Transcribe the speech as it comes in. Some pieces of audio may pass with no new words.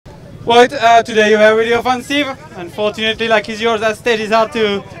Wout, today you were really offensive. Unfortunately, like it's yours, that stage is hard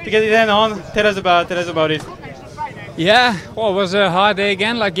to get it in on. Tell us about it. Yeah, well, it was a hard day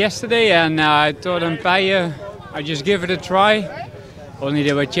again, like yesterday, and I told them, I just give it a try. Only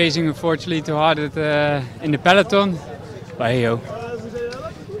they were chasing, unfortunately, too hard in the peloton. But hey, yo.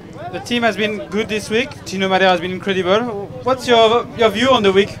 The team has been good this week. Gino Madère has been incredible. What's your view on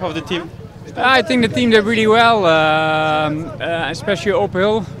the week of the team? I think the team did really well, especially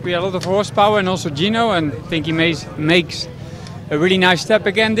uphill. We had a lot of horsepower and also Gino, and I think he makes a really nice step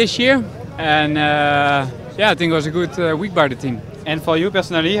again this year. And yeah, I think it was a good week by the team. And for you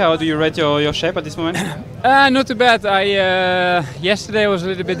personally, how do you rate your shape at this moment? Not too bad. Yesterday I was a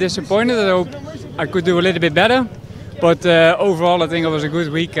little bit disappointed. I hope I could do a little bit better. But overall I think it was a good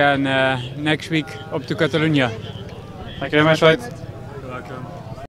week, and next week up to Catalonia. Thank you very much, Wout.